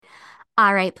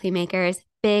All right, Playmakers,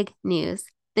 big news.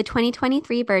 The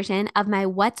 2023 version of my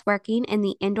What's Working in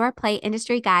the Indoor Play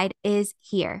Industry Guide is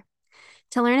here.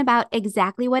 To learn about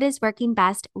exactly what is working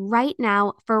best right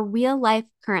now for real life,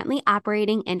 currently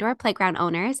operating indoor playground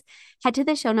owners, head to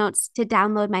the show notes to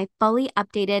download my fully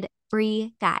updated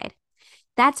free guide.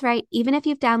 That's right, even if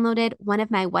you've downloaded one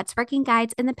of my What's Working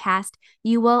guides in the past,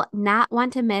 you will not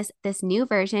want to miss this new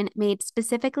version made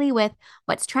specifically with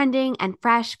what's trending and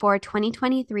fresh for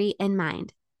 2023 in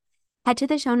mind. Head to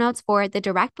the show notes for the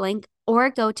direct link or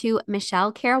go to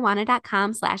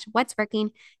michellecaruana.com/what's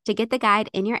working to get the guide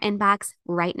in your inbox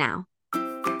right now.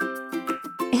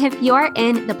 If you're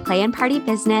in the play and party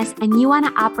business and you want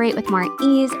to operate with more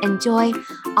ease and joy,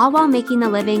 all while making the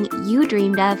living you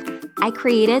dreamed of, I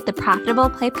created the Profitable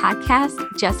Play podcast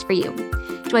just for you.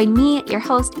 Join me, your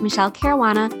host, Michelle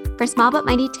Caruana, for small but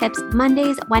mighty tips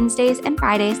Mondays, Wednesdays, and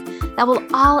Fridays that will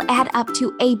all add up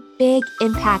to a big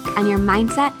impact on your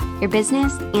mindset, your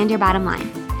business, and your bottom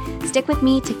line. Stick with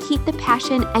me to keep the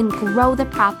passion and grow the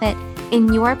profit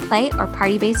in your play or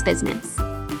party-based business.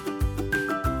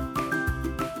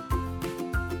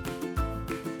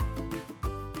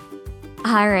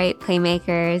 All right,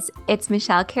 Playmakers, it's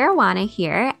Michelle Caruana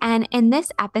here. And in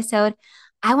this episode,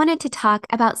 I wanted to talk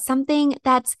about something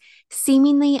that's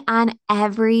seemingly on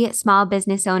every small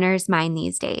business owner's mind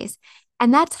these days.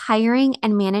 And that's hiring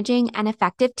and managing an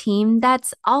effective team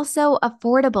that's also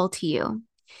affordable to you.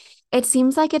 It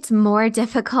seems like it's more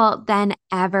difficult than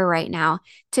ever right now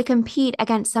to compete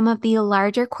against some of the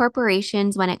larger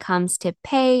corporations when it comes to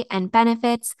pay and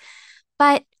benefits.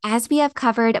 But as we have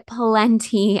covered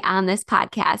plenty on this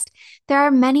podcast, there are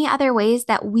many other ways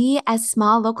that we as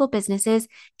small local businesses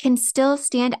can still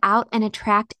stand out and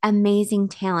attract amazing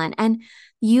talent and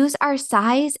use our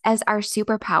size as our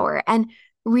superpower and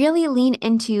really lean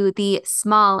into the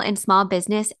small and small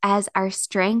business as our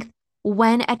strength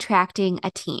when attracting a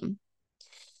team.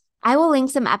 I will link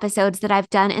some episodes that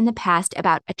I've done in the past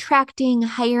about attracting,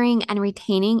 hiring, and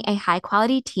retaining a high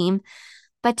quality team.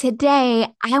 But today,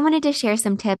 I wanted to share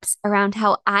some tips around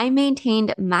how I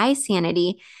maintained my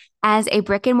sanity as a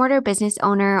brick and mortar business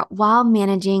owner while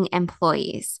managing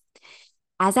employees.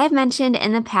 As I've mentioned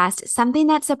in the past, something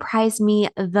that surprised me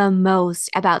the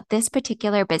most about this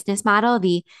particular business model,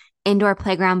 the indoor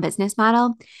playground business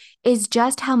model, is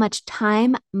just how much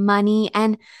time, money,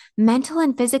 and mental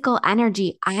and physical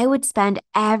energy I would spend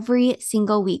every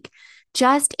single week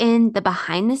just in the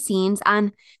behind the scenes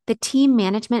on the team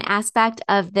management aspect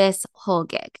of this whole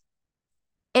gig.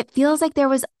 It feels like there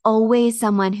was always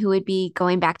someone who would be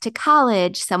going back to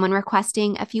college, someone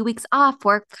requesting a few weeks off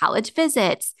for college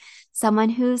visits,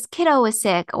 someone whose kiddo was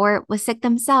sick or was sick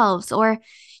themselves, or,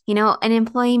 an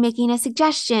employee making a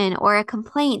suggestion or a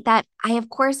complaint that I, of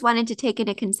course, wanted to take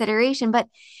into consideration, but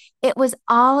it was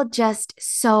all just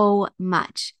so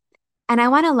much. And I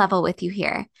want to level with you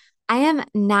here. I am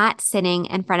not sitting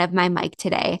in front of my mic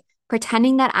today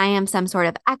pretending that I am some sort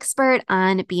of expert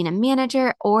on being a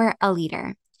manager or a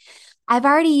leader. I've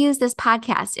already used this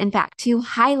podcast, in fact, to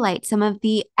highlight some of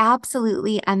the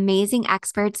absolutely amazing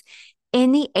experts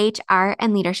in the HR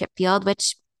and leadership field,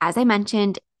 which, as I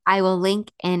mentioned, I will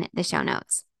link in the show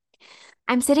notes.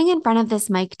 I'm sitting in front of this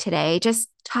mic today, just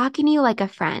talking to you like a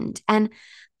friend, and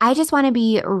I just want to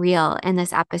be real in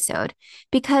this episode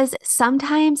because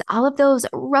sometimes all of those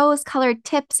rose-colored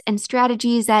tips and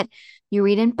strategies that you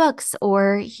read in books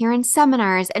or hear in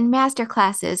seminars and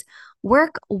masterclasses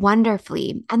work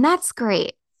wonderfully, and that's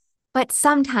great. But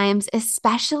sometimes,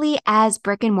 especially as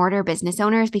brick and mortar business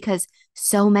owners, because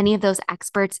so many of those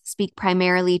experts speak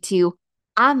primarily to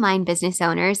online business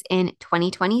owners in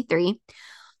 2023,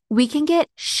 we can get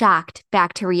shocked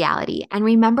back to reality and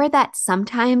remember that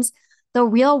sometimes the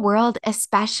real world,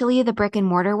 especially the brick and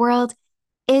mortar world,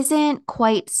 isn't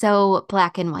quite so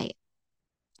black and white.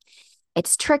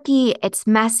 It's tricky, it's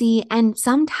messy, and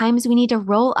sometimes we need to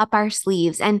roll up our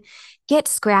sleeves and get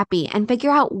scrappy and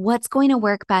figure out what's going to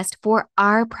work best for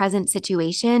our present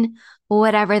situation,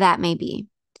 whatever that may be.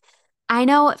 I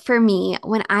know for me,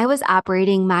 when I was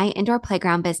operating my indoor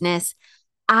playground business,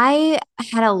 I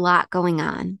had a lot going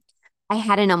on. I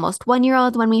had an almost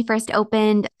 1-year-old when we first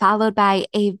opened, followed by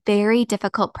a very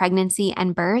difficult pregnancy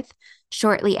and birth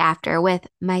shortly after with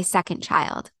my second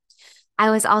child. I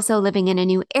was also living in a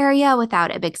new area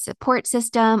without a big support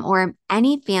system or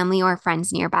any family or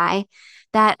friends nearby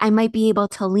that I might be able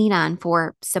to lean on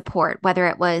for support, whether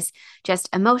it was just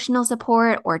emotional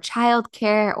support or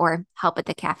childcare or help at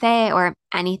the cafe or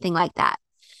anything like that.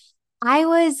 I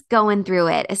was going through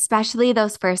it, especially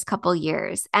those first couple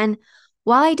years. And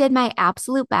while I did my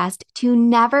absolute best to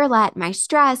never let my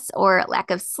stress or lack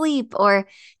of sleep or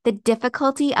the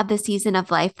difficulty of the season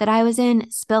of life that I was in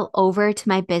spill over to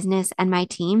my business and my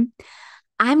team,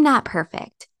 I'm not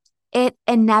perfect. It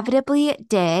inevitably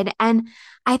did. And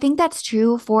I think that's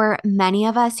true for many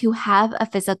of us who have a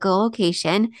physical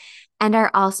location and are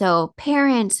also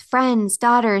parents, friends,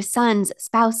 daughters, sons,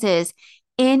 spouses,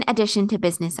 in addition to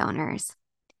business owners.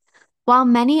 While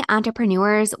many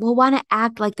entrepreneurs will want to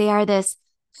act like they are this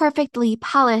perfectly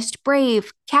polished,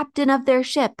 brave captain of their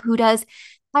ship who does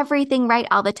everything right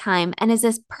all the time and is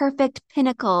this perfect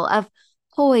pinnacle of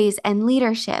poise and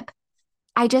leadership,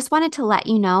 I just wanted to let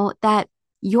you know that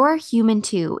you're human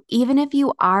too, even if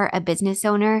you are a business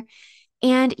owner,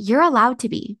 and you're allowed to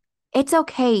be. It's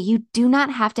okay. You do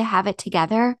not have to have it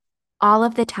together all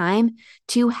of the time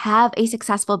to have a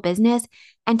successful business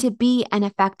and to be an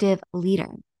effective leader.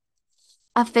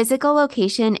 A physical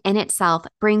location in itself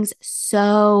brings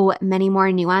so many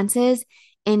more nuances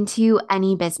into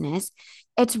any business.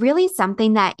 It's really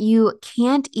something that you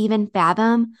can't even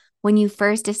fathom when you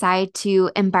first decide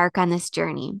to embark on this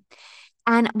journey.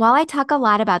 And while I talk a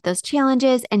lot about those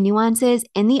challenges and nuances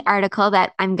in the article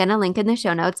that I'm going to link in the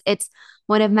show notes, it's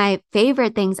one of my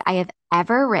favorite things I have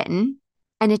ever written.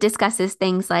 And it discusses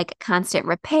things like constant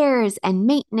repairs and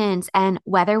maintenance and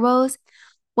weather woes.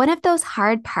 One of those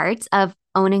hard parts of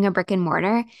owning a brick and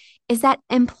mortar is that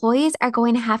employees are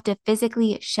going to have to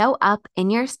physically show up in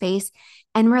your space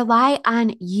and rely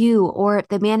on you or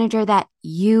the manager that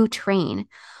you train,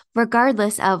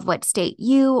 regardless of what state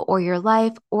you or your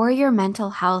life or your mental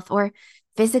health or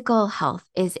physical health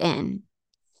is in.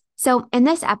 So, in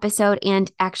this episode, and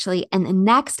actually in the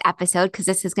next episode, because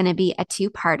this is going to be a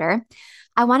two-parter,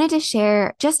 I wanted to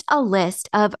share just a list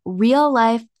of real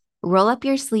life, roll up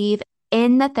your sleeve,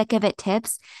 in the thick of it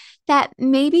tips that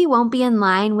maybe won't be in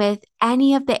line with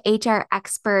any of the HR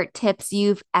expert tips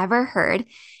you've ever heard,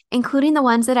 including the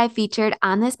ones that I featured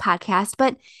on this podcast.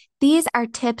 But these are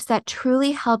tips that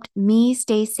truly helped me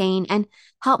stay sane and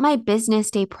help my business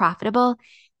stay profitable,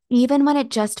 even when it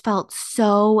just felt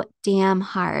so damn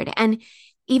hard. And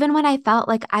even when I felt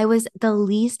like I was the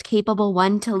least capable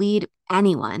one to lead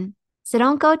anyone. So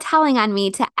don't go telling on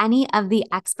me to any of the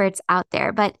experts out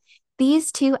there, but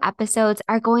these two episodes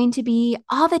are going to be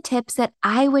all the tips that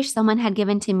I wish someone had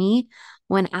given to me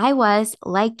when I was,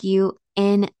 like you,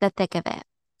 in the thick of it.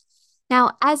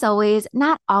 Now, as always,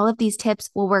 not all of these tips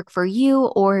will work for you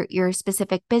or your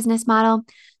specific business model.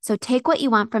 So take what you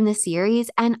want from the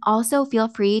series and also feel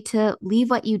free to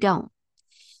leave what you don't.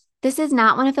 This is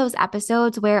not one of those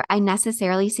episodes where I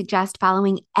necessarily suggest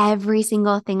following every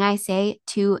single thing I say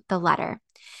to the letter.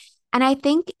 And I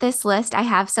think this list I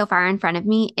have so far in front of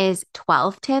me is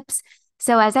 12 tips.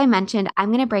 So, as I mentioned, I'm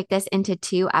going to break this into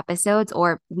two episodes,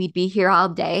 or we'd be here all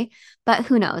day. But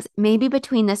who knows? Maybe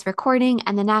between this recording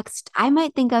and the next, I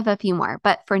might think of a few more.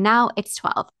 But for now, it's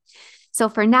 12. So,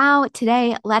 for now,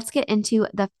 today, let's get into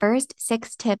the first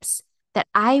 6 tips that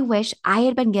I wish I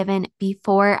had been given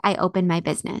before I opened my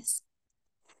business.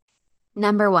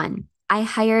 Number 1, I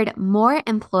hired more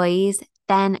employees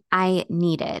than I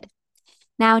needed.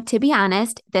 Now, to be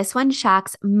honest, this one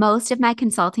shocks most of my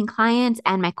consulting clients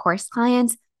and my course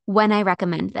clients when I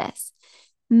recommend this.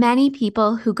 Many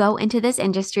people who go into this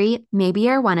industry, maybe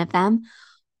you're one of them,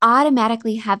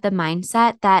 automatically have the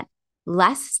mindset that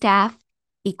less staff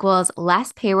equals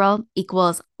less payroll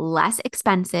equals less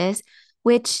expenses,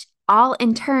 which all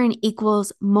in turn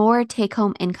equals more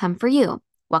take-home income for you.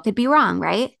 What could be wrong,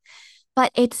 right?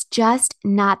 But it's just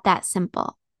not that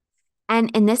simple.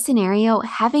 And in this scenario,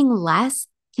 having less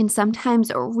can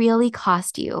sometimes really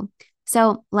cost you.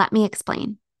 So let me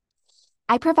explain.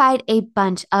 I provide a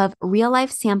bunch of real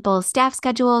life sample staff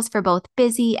schedules for both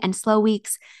busy and slow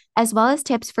weeks, as well as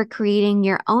tips for creating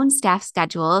your own staff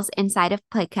schedules inside of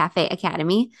Play Cafe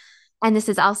Academy. And this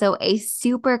is also a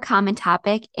super common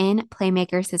topic in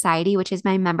Playmaker Society, which is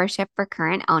my membership for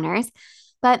current owners.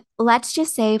 But let's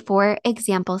just say, for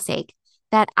example's sake,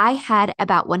 that I had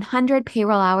about 100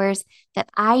 payroll hours that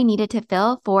I needed to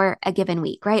fill for a given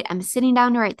week, right? I'm sitting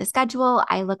down to write the schedule.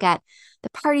 I look at the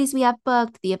parties we have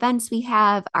booked, the events we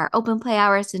have, our open play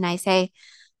hours, and I say,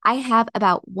 I have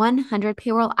about 100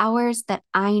 payroll hours that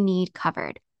I need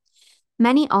covered.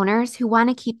 Many owners who want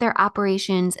to keep their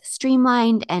operations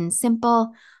streamlined and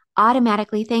simple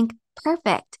automatically think,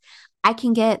 perfect. I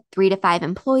can get 3 to 5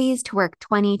 employees to work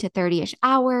 20 to 30-ish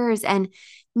hours, and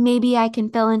maybe I can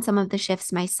fill in some of the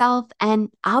shifts myself and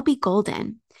I'll be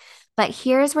golden. But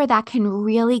here's where that can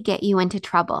really get you into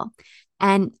trouble.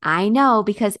 And I know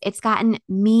because it's gotten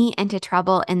me into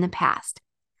trouble in the past.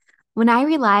 When I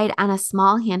relied on a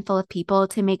small handful of people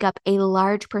to make up a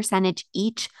large percentage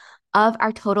each of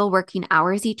our total working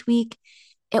hours each week,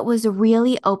 it was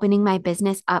really opening my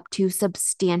business up to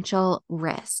substantial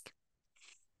risk.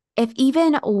 If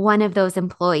even one of those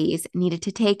employees needed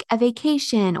to take a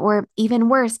vacation or even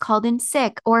worse, called in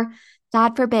sick or,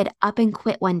 God forbid, up and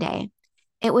quit one day,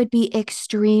 it would be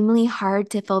extremely hard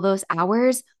to fill those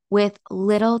hours with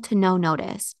little to no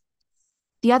notice.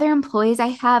 The other employees I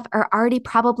have are already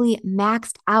probably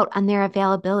maxed out on their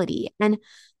availability, and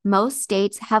most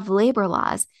states have labor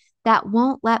laws that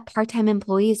won't let part time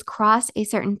employees cross a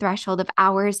certain threshold of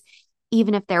hours,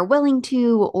 even if they're willing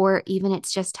to, or even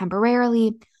it's just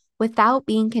temporarily, without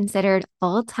being considered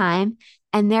full time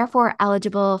and therefore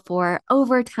eligible for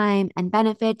overtime and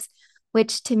benefits,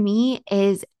 which to me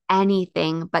is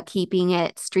anything but keeping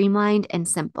it streamlined and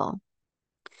simple.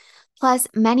 Plus,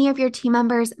 many of your team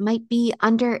members might be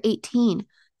under 18,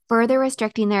 further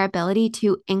restricting their ability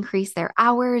to increase their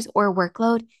hours or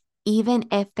workload, even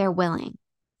if they're willing.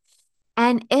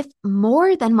 And if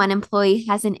more than one employee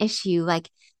has an issue like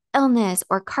illness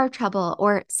or car trouble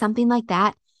or something like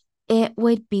that, it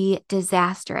would be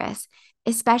disastrous,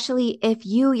 especially if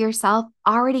you yourself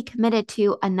already committed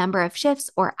to a number of shifts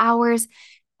or hours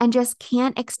and just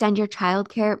can't extend your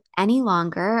childcare any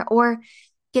longer or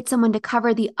get someone to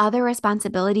cover the other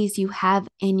responsibilities you have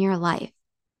in your life.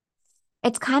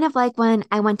 It's kind of like when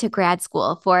I went to grad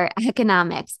school for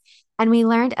economics and we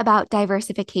learned about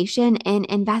diversification in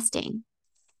investing.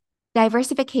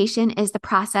 Diversification is the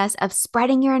process of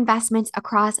spreading your investments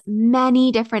across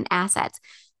many different assets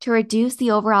to reduce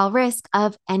the overall risk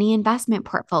of any investment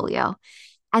portfolio.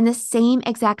 And the same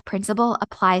exact principle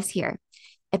applies here.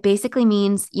 It basically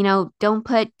means, don't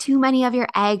put too many of your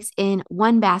eggs in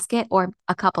one basket or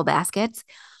a couple baskets,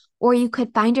 or you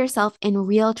could find yourself in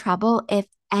real trouble if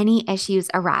any issues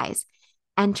arise.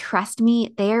 And trust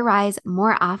me, they arise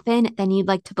more often than you'd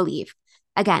like to believe.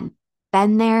 Again,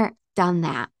 been there, done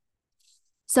that.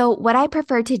 So, what I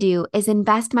prefer to do is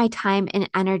invest my time and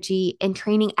energy in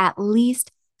training at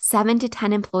least 7 to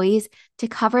 10 employees to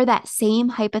cover that same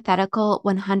hypothetical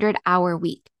 100-hour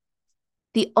week.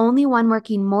 The only one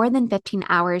working more than 15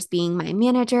 hours being my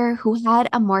manager, who had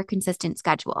a more consistent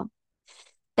schedule.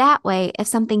 That way, if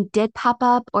something did pop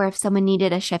up or if someone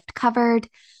needed a shift covered,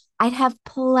 I'd have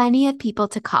plenty of people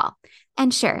to call.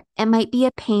 And sure, it might be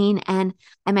a pain and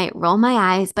I might roll my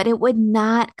eyes, but it would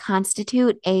not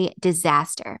constitute a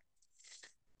disaster.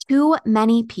 Too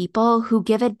many people who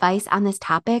give advice on this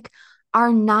topic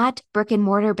are not brick and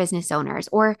mortar business owners,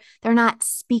 or they're not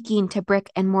speaking to brick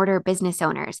and mortar business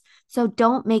owners. So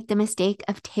don't make the mistake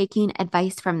of taking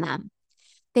advice from them.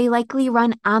 They likely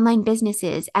run online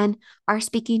businesses and are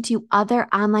speaking to other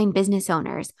online business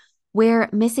owners where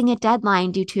missing a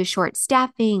deadline due to short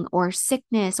staffing or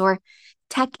sickness or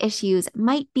tech issues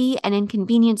might be an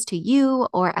inconvenience to you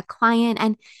or a client.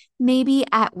 And maybe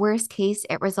at worst case,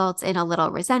 it results in a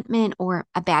little resentment or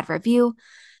a bad review.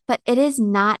 But it is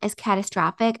not as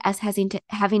catastrophic as having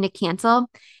to cancel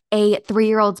a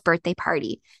 3-year-old's birthday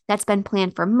party that's been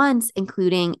planned for months,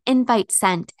 including invites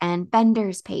sent and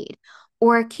vendors paid,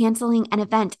 or canceling an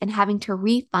event and having to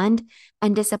refund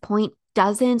and disappoint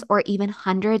dozens or even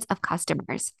hundreds of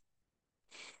customers.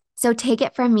 So take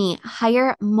it from me,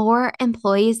 hire more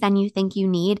employees than you think you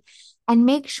need and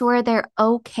make sure they're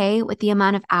okay with the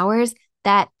amount of hours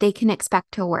that they can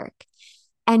expect to work.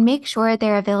 And make sure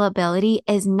their availability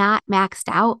is not maxed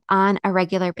out on a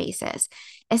regular basis,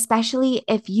 especially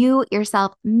if you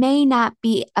yourself may not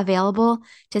be available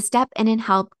to step in and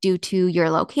help due to your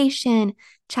location,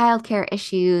 childcare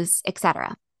issues,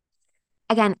 etc.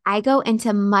 Again, I go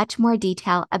into much more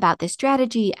detail about this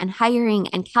strategy and hiring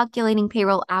and calculating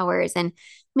payroll hours and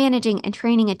managing and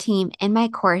training a team in my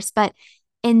course. But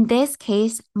in this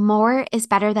case, more is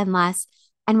better than less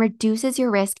and reduces your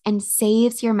risk and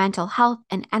saves your mental health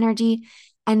and energy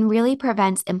and really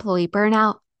prevents employee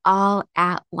burnout all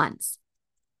at once.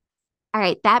 All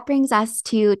right, that brings us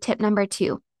to tip number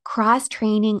 2,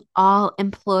 cross-training all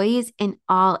employees in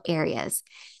all areas.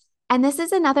 And this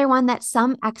is another one that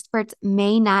some experts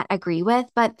may not agree with,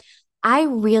 but I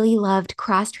really loved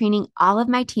cross-training all of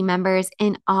my team members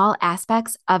in all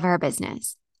aspects of our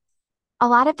business. A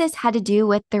lot of this had to do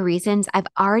with the reasons I've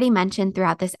already mentioned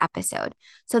throughout this episode,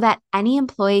 so that any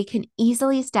employee can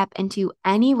easily step into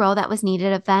any role that was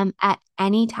needed of them at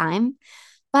any time.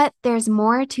 But there's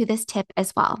more to this tip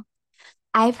as well.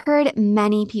 I've heard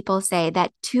many people say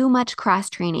that too much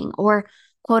cross-training or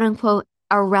quote unquote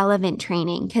irrelevant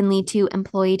training can lead to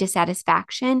employee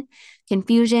dissatisfaction,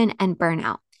 confusion, and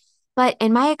burnout. But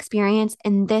in my experience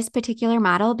in this particular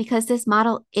model, because this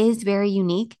model is very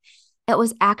unique, it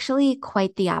was actually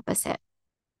quite the opposite.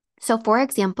 So, for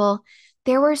example,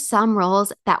 there were some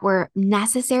roles that were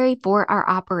necessary for our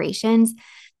operations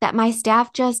that my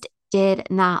staff just did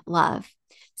not love.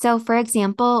 So, for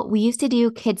example, we used to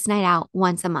do kids' night out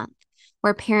once a month,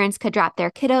 where parents could drop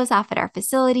their kiddos off at our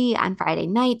facility on Friday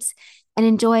nights and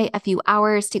enjoy a few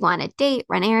hours to go on a date,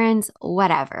 run errands,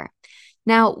 whatever.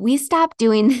 Now, we stopped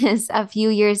doing this a few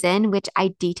years in, which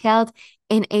I detailed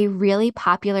in a really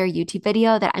popular YouTube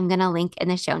video that I'm going to link in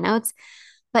the show notes.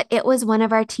 But it was one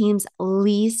of our team's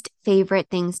least favorite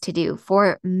things to do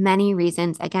for many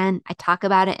reasons. Again, I talk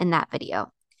about it in that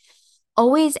video.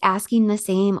 Always asking the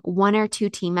same one or two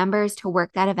team members to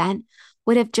work that event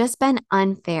would have just been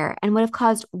unfair and would have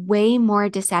caused way more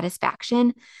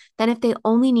dissatisfaction than if they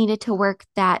only needed to work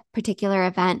that particular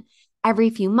event every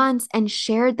few months and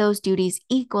shared those duties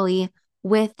equally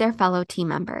with their fellow team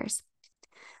members.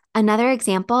 Another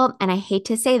example, and I hate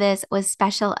to say this, was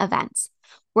special events.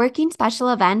 Working special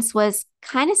events was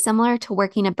kind of similar to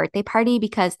working a birthday party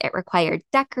because it required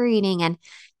decorating and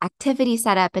activity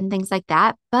setup and things like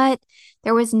that, but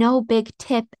there was no big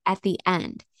tip at the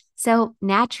end. So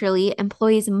naturally,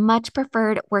 employees much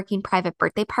preferred working private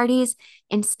birthday parties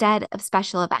instead of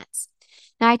special events.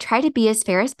 Now, I try to be as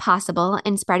fair as possible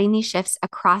in spreading these shifts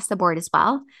across the board as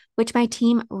well, which my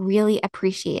team really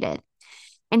appreciated.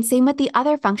 And same with the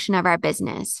other function of our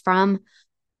business, from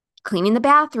cleaning the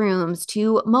bathrooms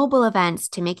to mobile events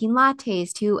to making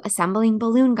lattes to assembling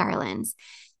balloon garlands.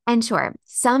 And sure,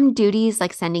 some duties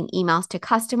like sending emails to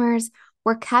customers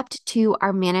were kept to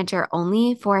our manager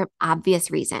only for obvious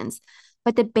reasons.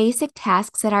 But the basic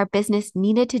tasks that our business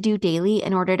needed to do daily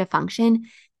in order to function,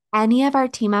 any of our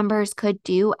team members could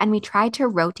do, and we tried to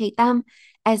rotate them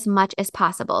as much as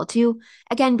possible to,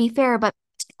 again, be fair, but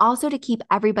also to keep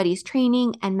everybody's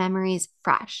training and memories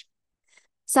fresh.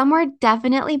 Some were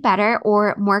definitely better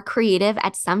or more creative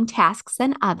at some tasks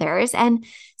than others, and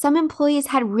some employees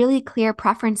had really clear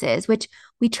preferences, which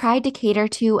we tried to cater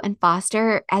to and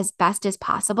foster as best as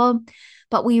possible.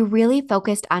 But we really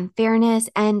focused on fairness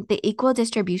and the equal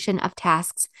distribution of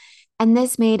tasks. And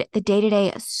this made the day to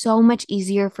day so much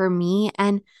easier for me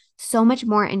and so much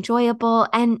more enjoyable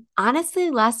and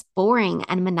honestly less boring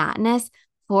and monotonous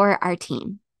for our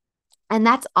team. And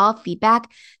that's all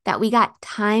feedback that we got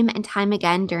time and time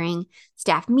again during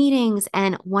staff meetings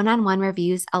and one-on-one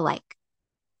reviews alike.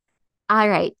 All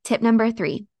right, tip number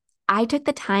 3. I took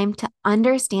the time to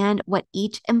understand what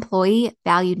each employee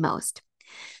valued most.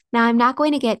 Now, I'm not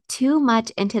going to get too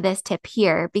much into this tip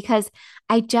here because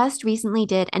I just recently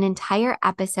did an entire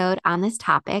episode on this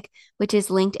topic, which is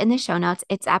linked in the show notes.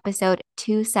 It's episode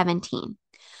 217.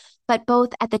 But both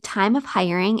at the time of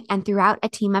hiring and throughout a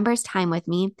team member's time with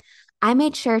me, I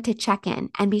made sure to check in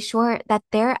and be sure that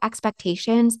their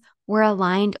expectations were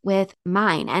aligned with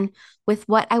mine and with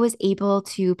what I was able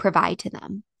to provide to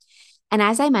them. And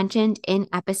as I mentioned in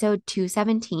episode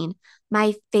 217,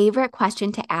 my favorite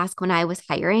question to ask when I was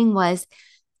hiring was,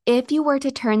 if you were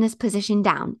to turn this position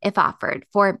down, if offered,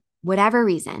 for whatever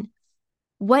reason,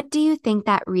 what do you think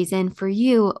that reason for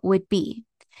you would be?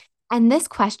 And this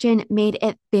question made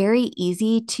it very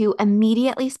easy to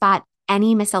immediately spot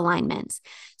any misalignments.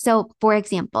 So, for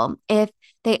example, if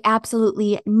they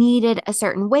absolutely needed a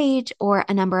certain wage or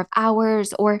a number of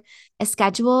hours or a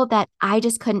schedule that I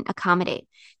just couldn't accommodate,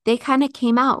 they kind of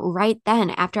came out right then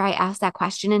after I asked that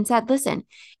question and said, listen,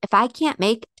 if I can't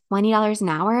make $20 an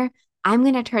hour, I'm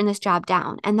going to turn this job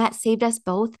down. And that saved us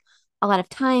both a lot of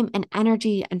time and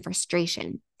energy and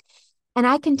frustration. And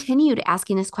I continued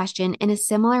asking this question in a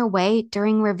similar way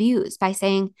during reviews by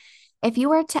saying, if you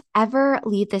were to ever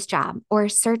leave this job or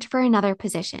search for another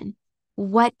position,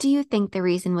 what do you think the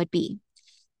reason would be?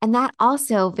 And that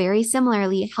also very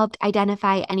similarly helped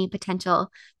identify any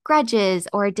potential grudges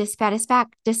or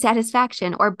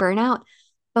dissatisfaction or burnout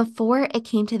before it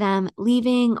came to them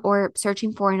leaving or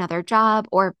searching for another job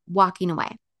or walking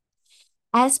away.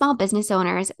 As small business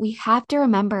owners, we have to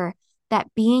remember that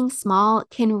being small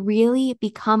can really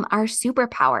become our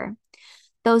superpower.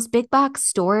 Those big box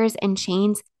stores and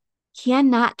chains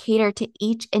cannot cater to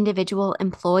each individual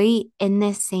employee in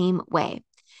this same way.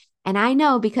 And I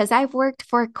know because I've worked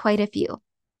for quite a few.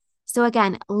 So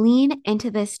again, lean into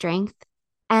this strength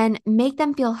and make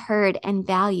them feel heard and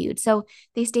valued so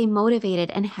they stay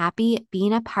motivated and happy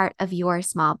being a part of your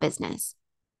small business.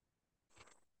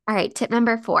 All right, tip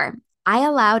number 4. I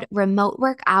allowed remote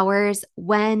work hours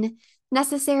when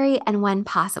necessary and when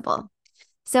possible.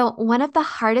 So one of the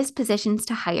hardest positions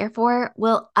to hire for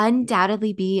will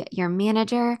undoubtedly be your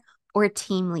manager or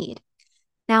team lead.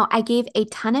 Now, I gave a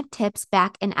ton of tips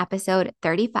back in episode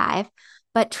 35,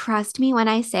 But trust me when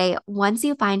I say, once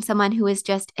you find someone who is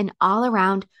just an all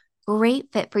around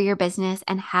great fit for your business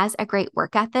and has a great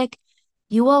work ethic,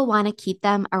 you will want to keep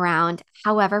them around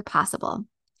however possible.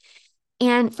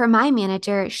 And for my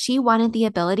manager, she wanted the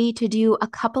ability to do a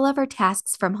couple of her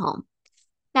tasks from home.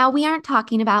 Now, we aren't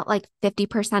talking about like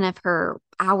 50% of her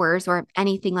hours or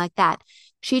anything like that.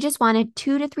 She just wanted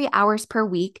 2 to 3 hours per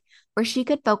week where she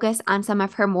could focus on some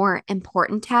of her more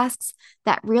important tasks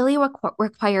that really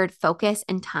required focus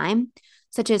and time,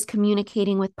 such as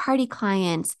communicating with party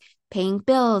clients, paying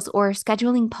bills, or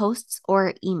scheduling posts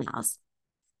or emails.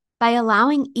 By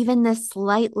allowing even this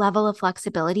slight level of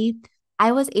flexibility,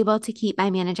 I was able to keep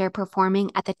my manager performing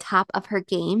at the top of her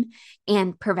game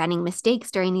and preventing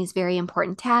mistakes during these very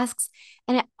important tasks.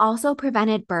 And it also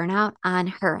prevented burnout on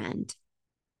her end.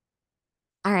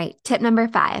 All right, tip number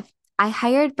 5. I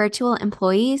hired virtual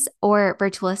employees or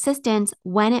virtual assistants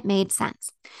when it made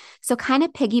sense. So, kind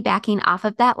of piggybacking off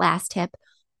of that last tip,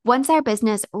 once our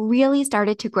business really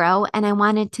started to grow and I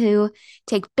wanted to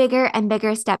take bigger and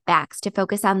bigger step backs to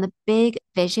focus on the big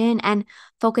vision and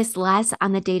focus less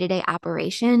on the day-to-day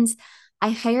operations,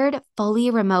 I hired fully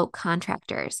remote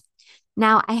contractors.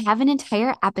 Now, I have an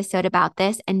entire episode about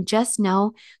this, and just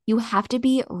know you have to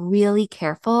be really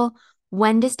careful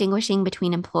when distinguishing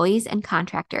between employees and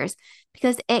contractors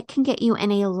because it can get you in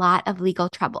a lot of legal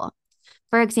trouble.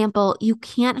 For example, you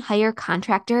can't hire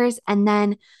contractors and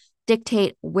then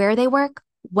dictate where they work,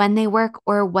 when they work,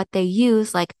 or what they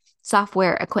use, like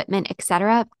software, equipment,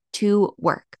 etc., to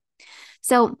work.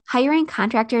 So, hiring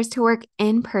contractors to work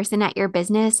in person at your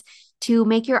business to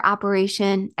make your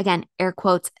operation, again, air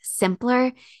quotes,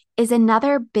 simpler, is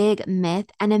another big myth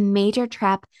and a major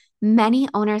trap many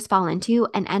owners fall into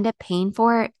and end up paying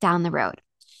for down the road.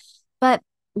 But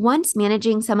once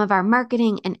managing some of our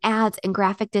marketing and ads and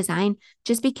graphic design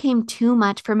just became too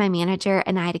much for my manager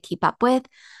and I to keep up with,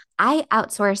 I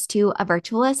outsourced to a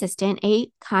virtual assistant, a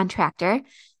contractor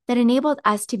that enabled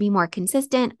us to be more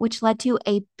consistent, which led to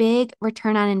a big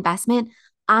return on investment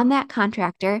on that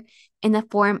contractor in the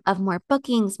form of more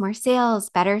bookings, more sales,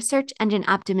 better search engine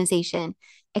optimization,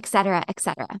 et cetera, et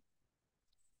cetera.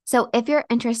 So, if you're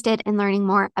interested in learning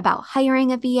more about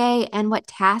hiring a VA and what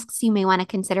tasks you may want to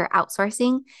consider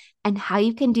outsourcing and how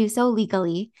you can do so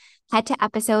legally, head to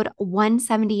episode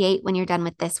 178 when you're done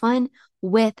with this one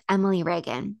with Emily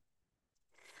Reagan.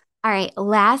 All right,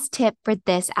 last tip for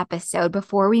this episode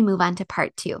before we move on to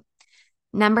part 2.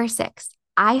 Number 6,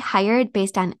 I hired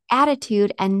based on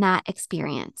attitude and not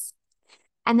experience.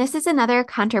 And this is another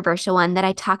controversial one that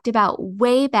I talked about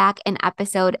way back in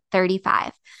episode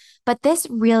 35. But this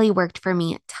really worked for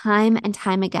me time and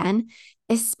time again,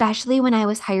 especially when I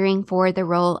was hiring for the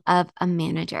role of a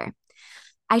manager.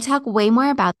 I talk way more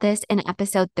about this in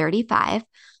episode 35,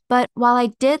 but while I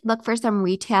did look for some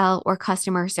retail or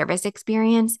customer service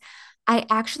experience, I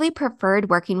actually preferred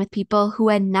working with people who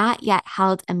had not yet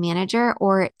held a manager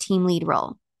or team lead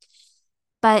role,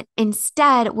 but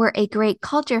instead were a great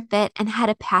culture fit and had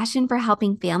a passion for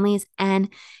helping families and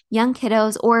young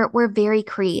kiddos or were very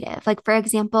creative. Like, for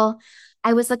example,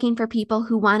 I was looking for people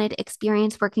who wanted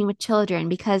experience working with children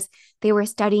because they were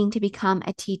studying to become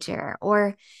a teacher,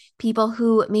 or people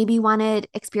who maybe wanted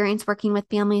experience working with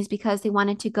families because they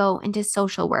wanted to go into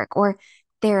social work or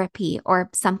therapy or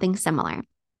something similar.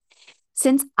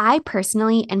 Since I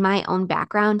personally, in my own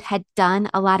background, had done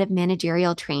a lot of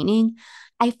managerial training,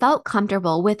 I felt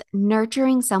comfortable with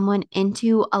nurturing someone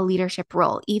into a leadership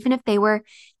role, even if they were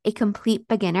a complete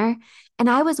beginner. And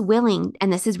I was willing,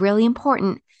 and this is really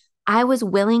important, I was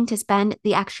willing to spend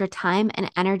the extra time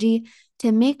and energy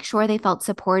to make sure they felt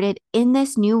supported in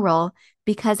this new role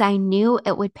because I knew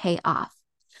it would pay off.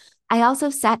 I also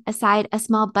set aside a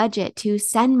small budget to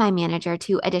send my manager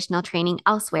to additional training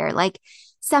elsewhere, like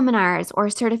seminars or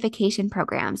certification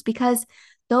programs, because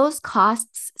those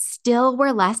costs still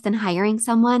were less than hiring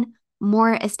someone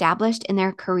more established in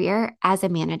their career as a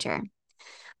manager.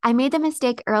 I made the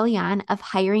mistake early on of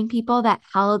hiring people that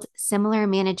held similar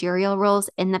managerial roles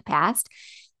in the past.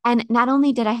 And not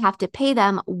only did I have to pay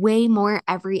them way more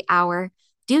every hour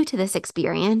due to this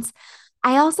experience,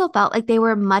 I also felt like they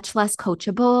were much less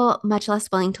coachable, much less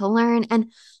willing to learn,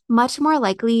 and much more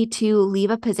likely to leave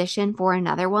a position for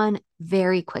another one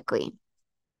very quickly.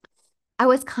 I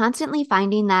was constantly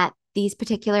finding that these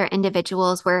particular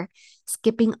individuals were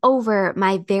skipping over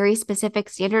my very specific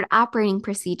standard operating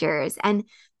procedures and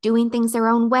doing things their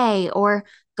own way or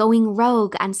going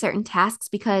rogue on certain tasks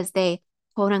because they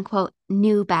quote unquote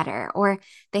knew better or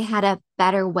they had a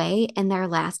better way in their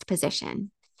last position.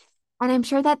 And I'm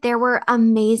sure that there were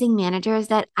amazing managers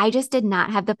that I just did not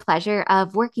have the pleasure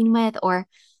of working with or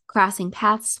crossing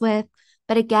paths with.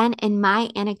 But again, in my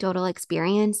anecdotal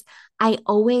experience, I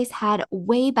always had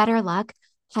way better luck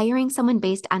hiring someone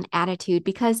based on attitude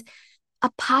because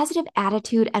a positive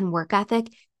attitude and work ethic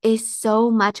is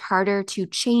so much harder to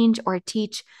change or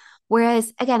teach.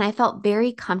 Whereas, again, I felt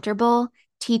very comfortable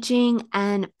teaching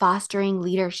and fostering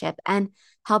leadership and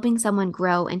helping someone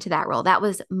grow into that role. That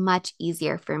was much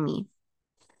easier for me.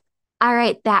 All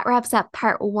right, that wraps up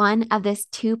part one of this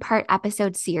two-part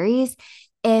episode series.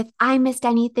 If I missed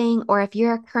anything, or if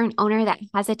you're a current owner that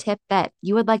has a tip that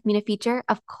you would like me to feature,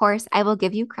 of course, I will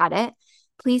give you credit.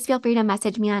 Please feel free to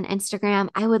message me on Instagram.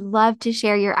 I would love to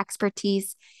share your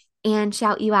expertise and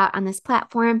shout you out on this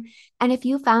platform. And if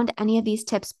you found any of these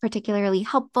tips particularly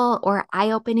helpful or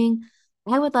eye-opening,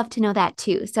 I would love to know that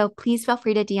too. So please feel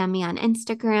free to DM me on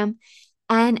Instagram.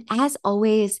 And as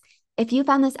always, if you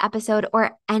found this episode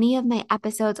or any of my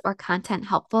episodes or content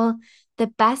helpful, the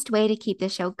best way to keep the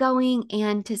show going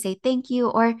and to say thank you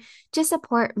or just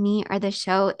support me or the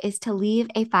show is to leave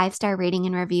a 5-star rating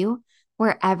and review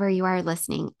wherever you are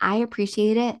listening. I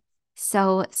appreciate it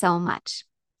so, so much.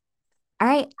 All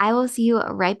right, I will see you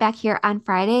right back here on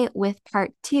Friday with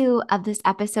part 2 of this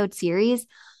episode series,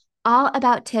 all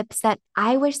about tips that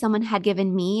I wish someone had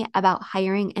given me about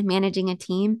hiring and managing a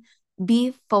team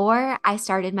before I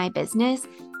started my business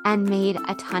and made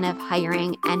a ton of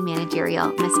hiring and managerial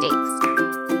mistakes.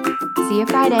 See you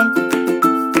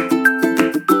Friday.